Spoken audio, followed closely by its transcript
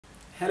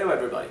Hello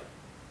everybody.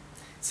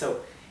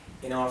 So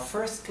in our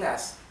first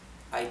class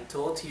I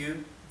taught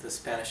you the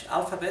Spanish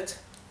alphabet,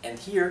 and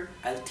here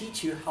I'll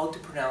teach you how to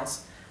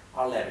pronounce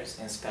our letters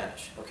in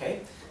Spanish,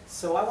 okay?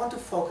 So I want to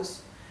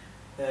focus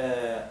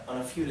on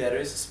a few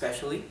letters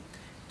especially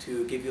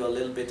to give you a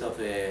little bit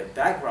of a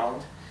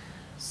background.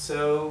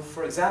 So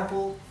for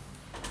example,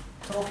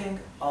 talking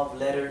of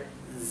letter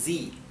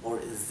Z or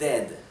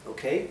Z,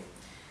 okay?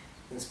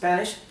 In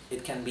Spanish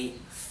it can be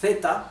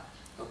theta,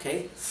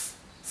 okay?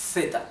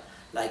 Theta,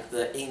 like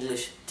the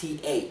English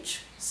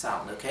TH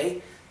sound,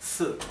 okay?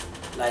 Th,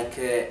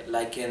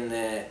 like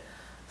in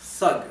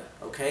thug,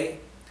 okay?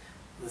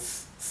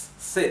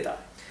 Theta.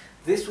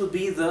 This would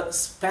be the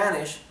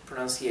Spanish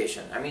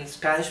pronunciation. I mean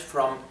Spanish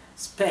from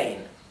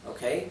Spain,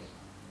 okay?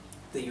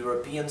 The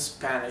European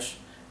Spanish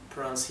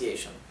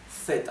pronunciation,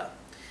 theta.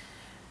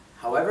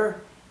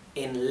 However,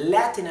 in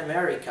Latin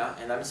America,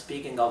 and I'm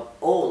speaking of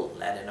all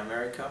Latin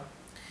America,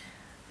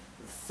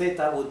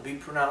 theta would be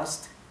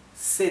pronounced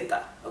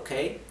zeta,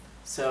 okay?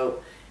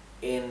 So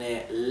in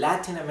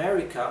Latin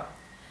America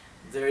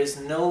there is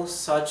no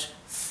such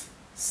th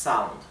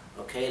sound,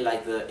 okay,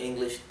 like the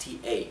English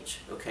TH,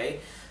 okay?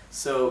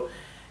 So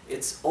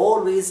it's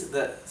always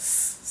the th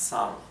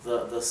sound,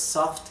 the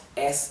soft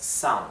S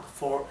sound.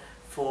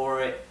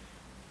 For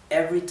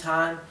every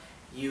time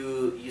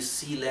you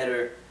see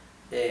letter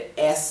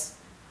S,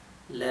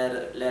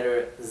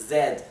 letter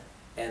Z,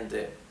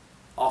 and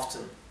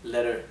often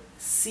letter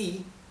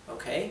C,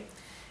 okay,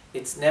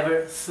 it's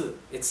never th,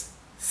 it's th,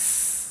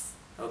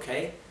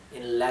 okay,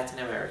 in Latin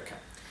America.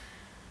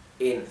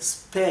 In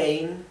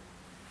Spain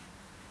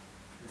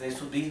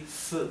this would be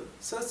th,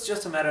 so it's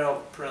just a matter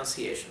of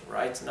pronunciation,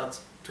 right? Not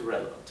too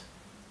relevant.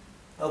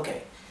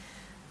 Okay,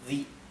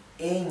 the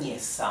ñ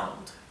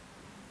sound.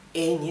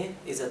 Ñ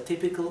is a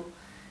typical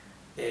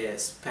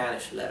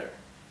Spanish letter.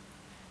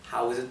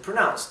 How is it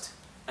pronounced?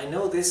 I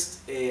know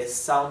this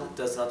sound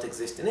does not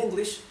exist in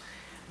English,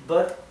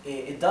 but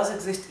it does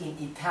exist in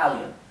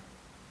Italian.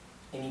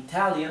 In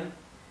Italian,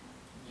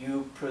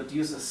 you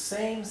produce the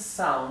same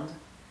sound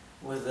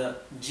with a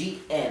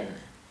GN,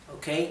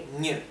 okay?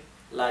 Ñ,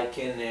 like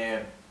in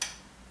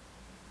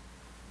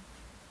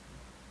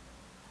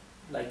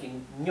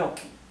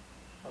gnocchi,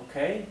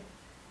 okay?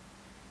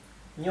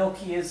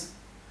 Gnocchi is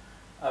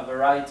a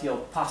variety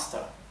of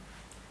pasta.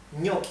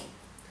 Gnocchi,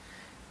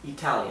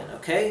 Italian,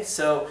 okay?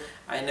 So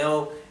I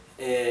know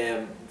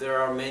there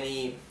are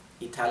many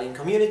Italian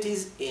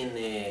communities in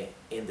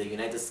the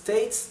United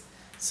States,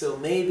 so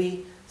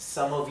maybe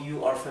some of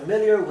you are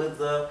familiar with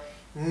the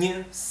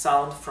ñ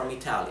sound from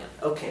Italian.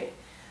 Okay,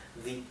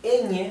 the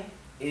ñ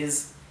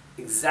is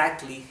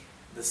exactly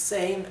the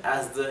same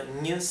as the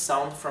ñ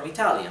sound from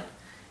Italian.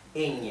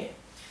 Ñ.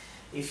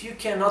 If you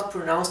cannot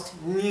pronounce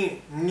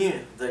ñ,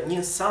 the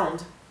ñ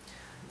sound,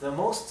 the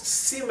most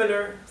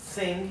similar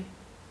thing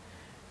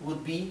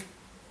would be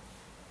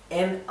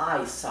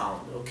NI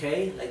sound,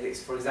 okay? Like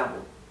this, for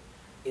example.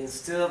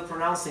 Instead of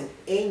pronouncing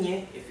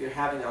ñ, if you're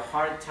having a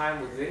hard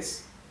time with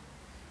this,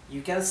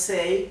 you can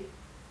say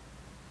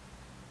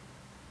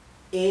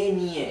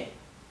ñ,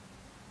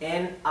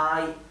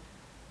 N-I-E,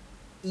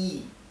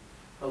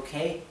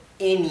 okay?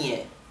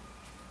 Ñ,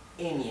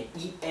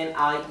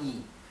 E-N-I-E.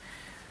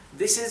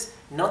 This is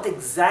not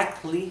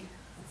exactly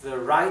the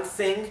right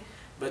thing,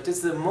 but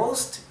it's the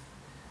most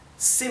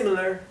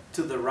similar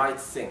to the right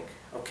thing,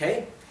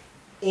 okay?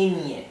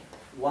 Ñ.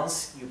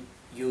 Once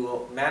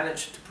you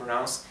manage to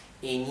pronounce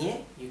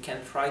ñ, you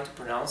can try to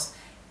pronounce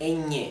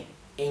ñ,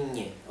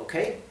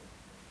 okay?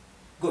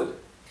 Good.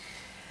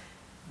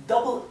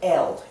 Double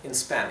L in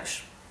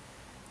Spanish.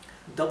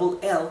 Double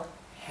L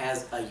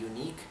has a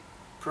unique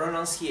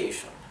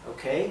pronunciation,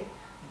 okay?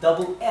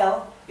 Double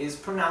L is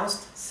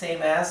pronounced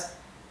same as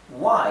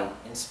Y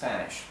in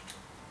Spanish,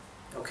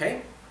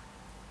 okay?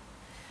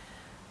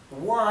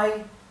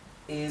 Y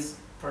is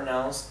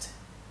pronounced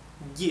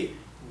y,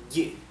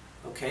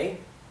 okay?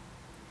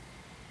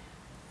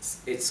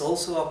 It's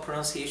also a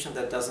pronunciation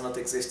that does not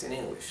exist in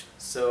English.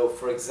 So,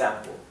 for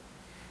example,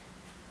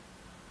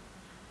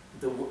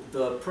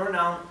 the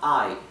pronoun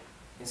I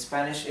in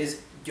Spanish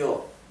is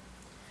yo.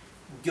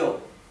 Yo.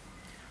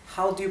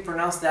 How do you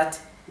pronounce that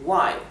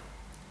Y?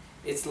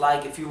 It's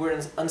like if you were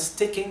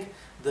unsticking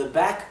the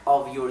back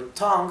of your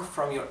tongue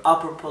from your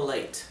upper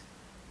palate.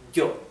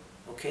 Yo.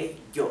 Okay?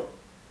 Yo.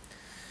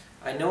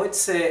 I know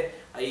it's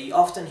I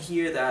often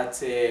hear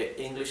that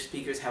English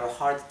speakers have a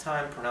hard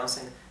time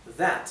pronouncing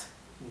that,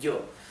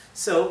 yo.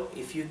 So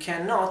if you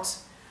cannot,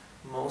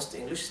 most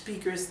English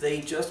speakers,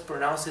 they just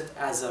pronounce it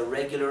as a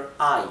regular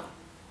I,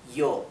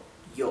 yo,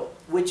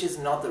 which is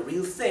not the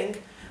real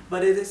thing,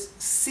 but it is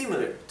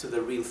similar to the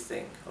real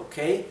thing,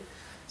 okay?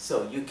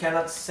 So you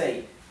cannot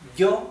say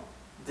yo,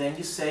 then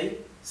you say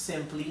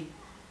simply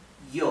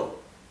yo,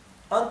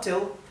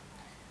 until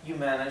you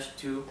manage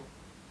to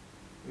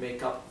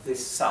make up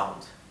this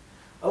sound.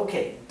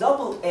 Okay,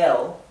 double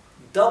L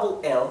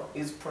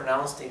is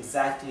pronounced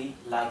exactly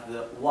like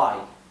the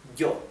Y,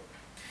 yo.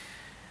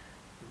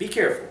 Be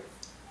careful,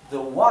 the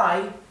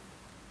Y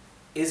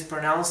is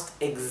pronounced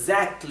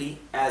exactly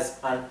as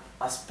an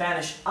a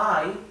Spanish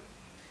I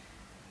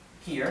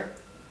here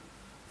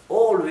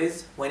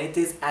always when it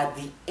is at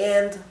the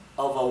end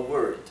of a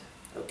word,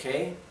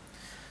 okay?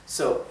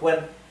 So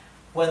when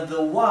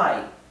the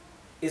Y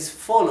is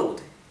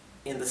followed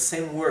in the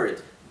same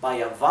word by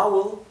a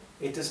vowel,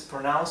 it is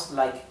pronounced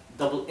like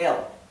double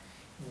L,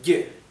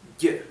 y,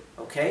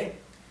 okay?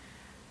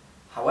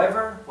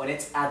 However, when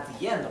it's at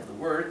the end of the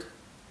word,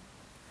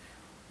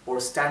 or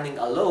standing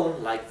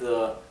alone, like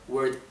the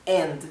word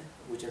end,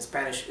 which in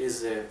Spanish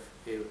is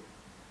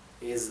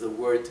the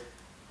word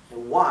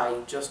Y,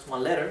 just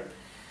one letter,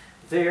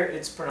 there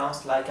it's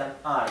pronounced like an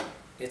I.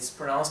 It's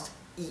pronounced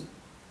E,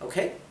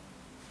 okay?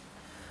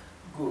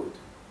 Good.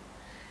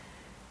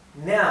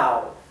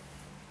 Now,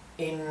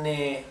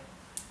 in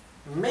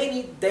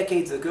many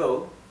decades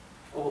ago,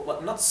 or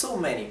well, not so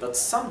many, but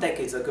some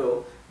decades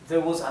ago,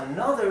 there was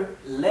another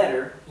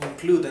letter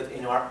included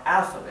in our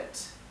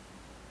alphabet,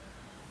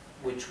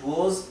 which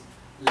was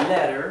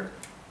letter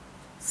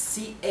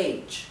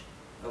CH,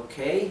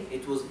 okay?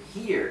 It was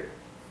here.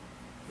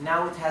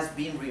 Now it has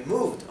been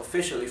removed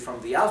officially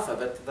from the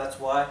alphabet, that's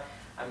why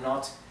I'm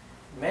not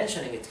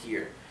mentioning it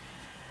here.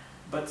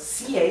 But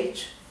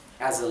CH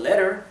as a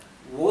letter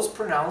was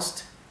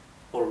pronounced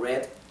or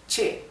read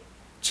che.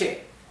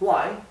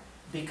 Why?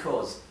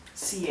 Because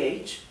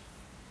CH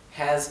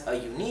has a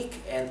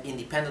unique and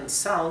independent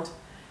sound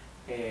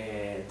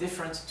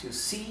different to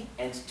C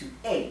and to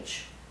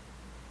H.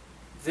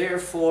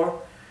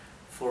 Therefore,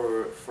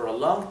 for a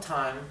long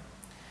time,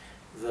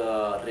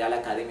 the Real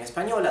Academia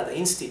Española, the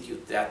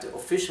institute that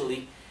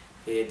officially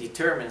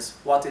determines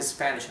what is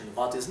Spanish and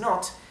what is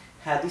not,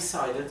 had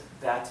decided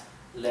that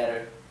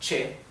letter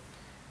che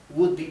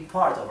would be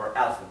part of our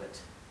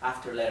alphabet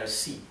after letter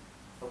C.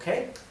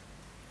 Okay?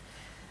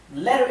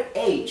 Letter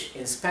H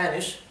in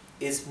Spanish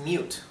is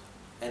mute,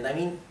 and I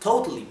mean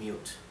totally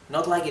mute,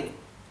 not like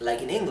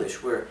in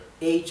English where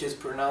H is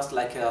pronounced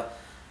like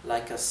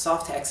a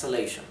soft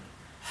exhalation,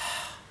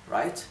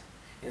 right?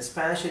 In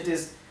Spanish it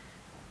is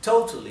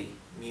totally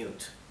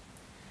mute,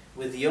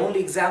 with the only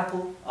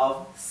example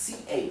of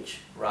CH,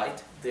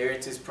 right? There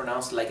it is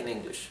pronounced like in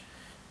English,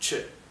 ch.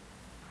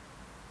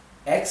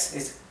 X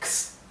is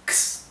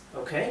x,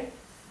 okay?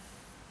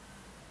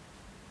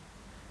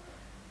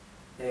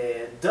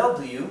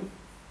 W,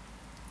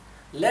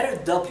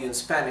 letter W in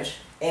Spanish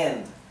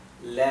and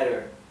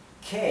letter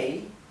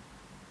K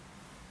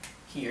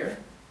here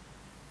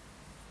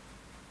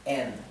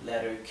and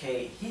letter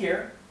K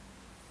here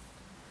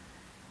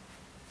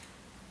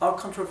are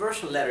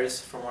controversial letters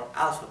from our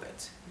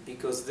alphabet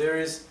because there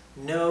is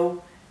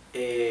no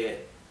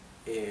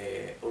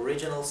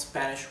original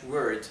Spanish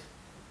word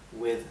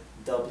with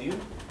W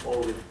or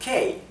with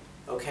K,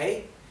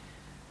 okay?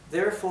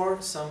 Therefore,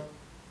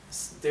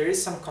 there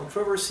is some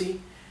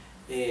controversy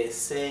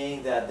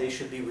saying that they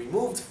should be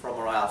removed from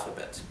our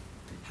alphabet.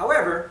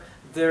 However,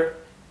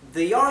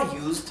 they are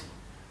used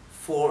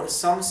for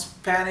some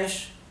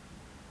Spanish,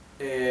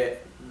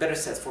 better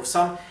said, for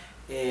some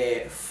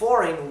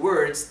foreign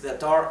words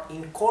that are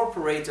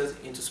incorporated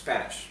into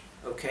Spanish.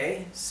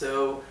 Okay,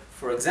 so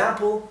for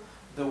example,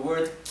 the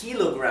word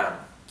kilogram,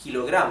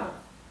 kilogramo,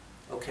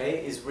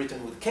 okay, is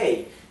written with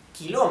K.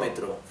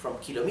 Kilómetro, from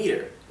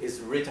kilometer, is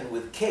written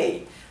with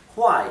K.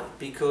 Why?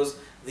 Because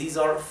these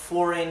are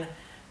foreign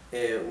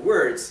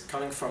words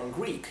coming from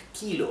Greek.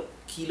 Kilo.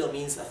 Kilo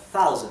means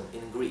 1,000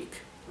 in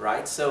Greek,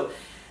 right? So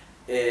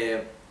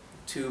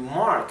to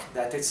mark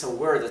that it's a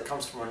word that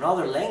comes from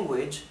another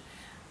language,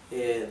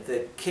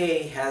 the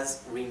K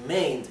has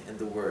remained in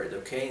the word,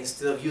 okay?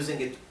 Instead of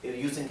using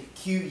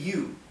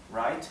QU,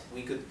 right?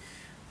 We could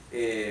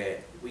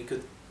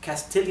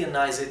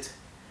Castilianize it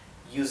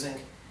using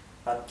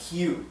a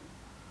Q.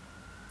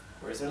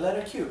 Where's the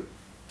letter Q?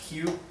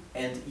 Q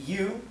and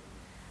U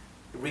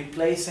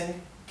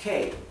replacing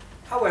K.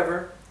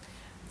 However,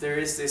 there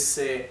is this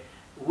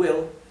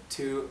will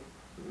to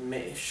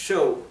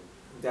show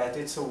that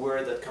it's a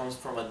word that comes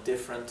from a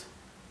different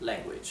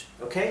language,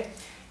 okay?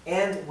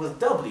 And with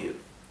W,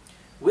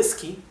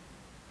 whiskey,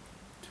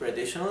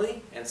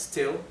 traditionally and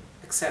still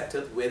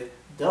accepted with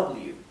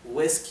W,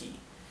 whiskey,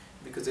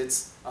 because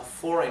it's a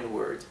foreign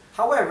word.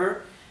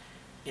 However,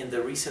 in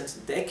the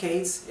recent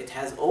decades, it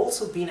has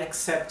also been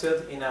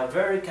accepted in a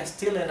very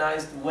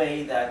Castilianized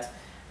way that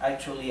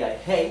actually I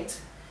hate,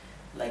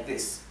 like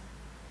this.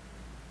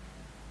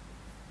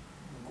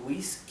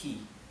 Whiskey.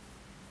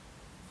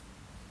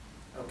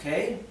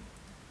 Okay?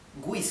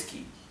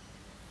 Whiskey.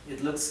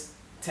 It looks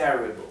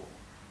terrible.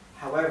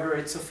 However,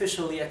 it's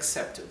officially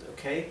accepted,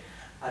 okay?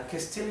 A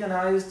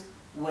Castilianized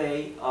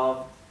way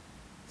of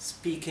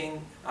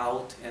speaking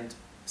out and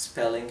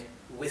spelling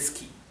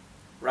whiskey,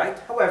 right?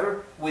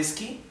 However,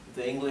 whiskey,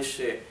 the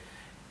English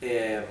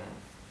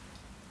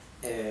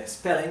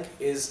spelling,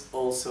 is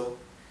also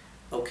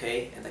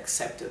okay and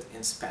accepted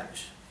in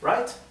Spanish,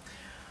 right?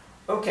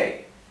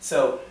 Okay,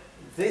 so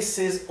this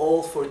is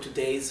all for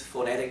today's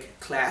phonetic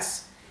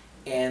class,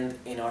 and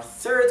in our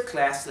third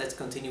class, let's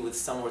continue with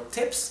some more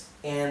tips,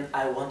 and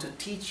I want to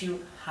teach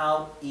you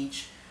how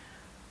each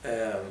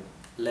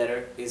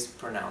letter is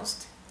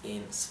pronounced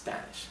in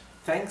Spanish.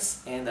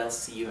 Thanks, and I'll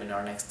see you in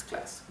our next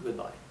class.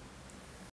 Goodbye.